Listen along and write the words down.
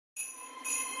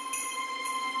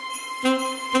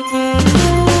It's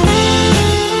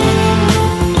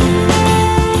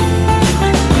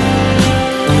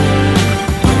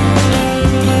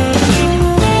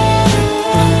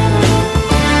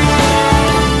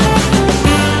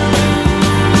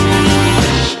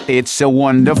a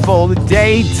wonderful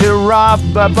day to rob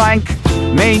a bank,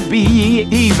 maybe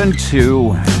even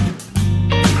two.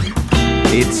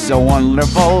 It's a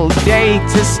wonderful day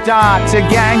to start a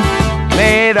gang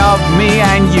made of me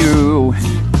and you.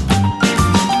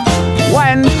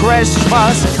 When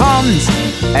Christmas comes,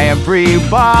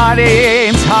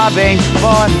 everybody's having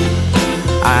fun,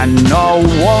 and no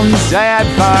one's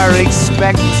ever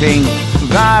expecting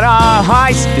that a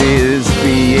heist is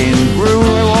being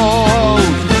brewed.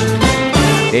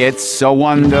 It's a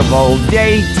wonderful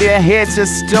day to hit a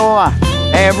store.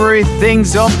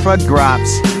 Everything's up for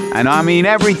grabs, and I mean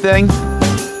everything.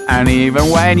 And even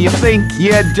when you think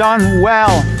you're done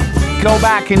well, go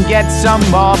back and get some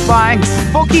more banks.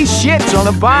 Fucky shit on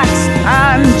the backs.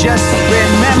 And just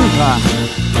remember,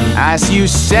 as you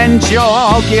send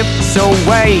your gifts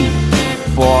away,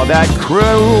 for the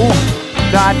crew,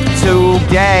 that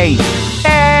today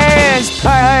is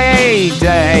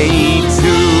Payday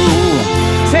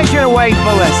 2. Take it away,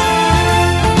 fellas.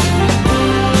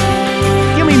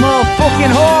 Give me more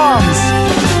fucking horns.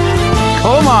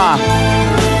 Come on.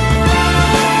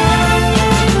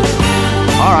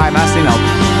 Alright, that's enough.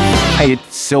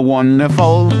 It's a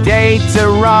wonderful day to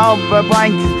rob a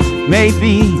bank.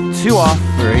 Maybe 2 or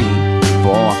 3,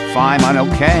 4, 5, I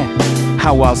don't care.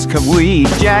 How else could we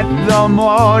get the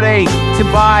money to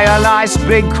buy a nice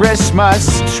big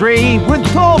Christmas tree with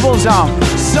baubles on?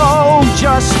 So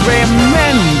just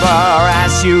remember,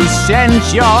 as you send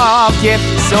your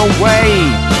gifts away,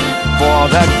 for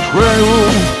the crew,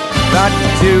 that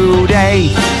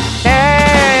today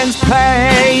is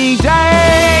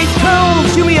Payday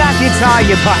 2. Give me that guitar,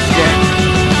 you bastard.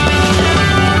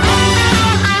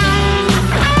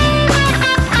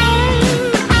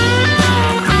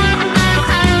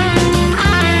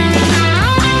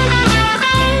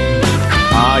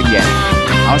 Yeah,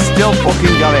 I still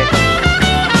fucking got it.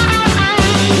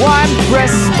 When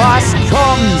Christmas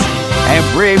comes,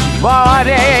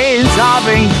 everybody's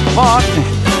having fun,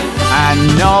 and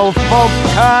no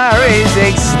fucker is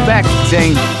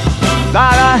expecting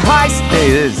that a heist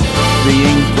is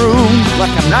being brewed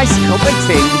like a nice cup of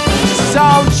tea.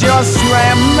 So just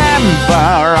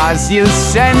remember, as you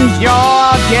send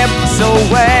your gifts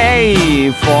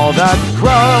away, for the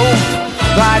crow,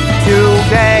 that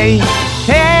today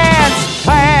it's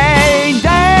Payday 2!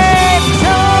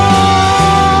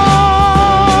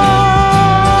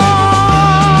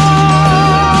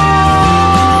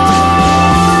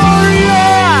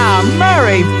 Yeah!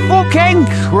 Merry fucking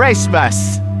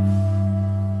Christmas!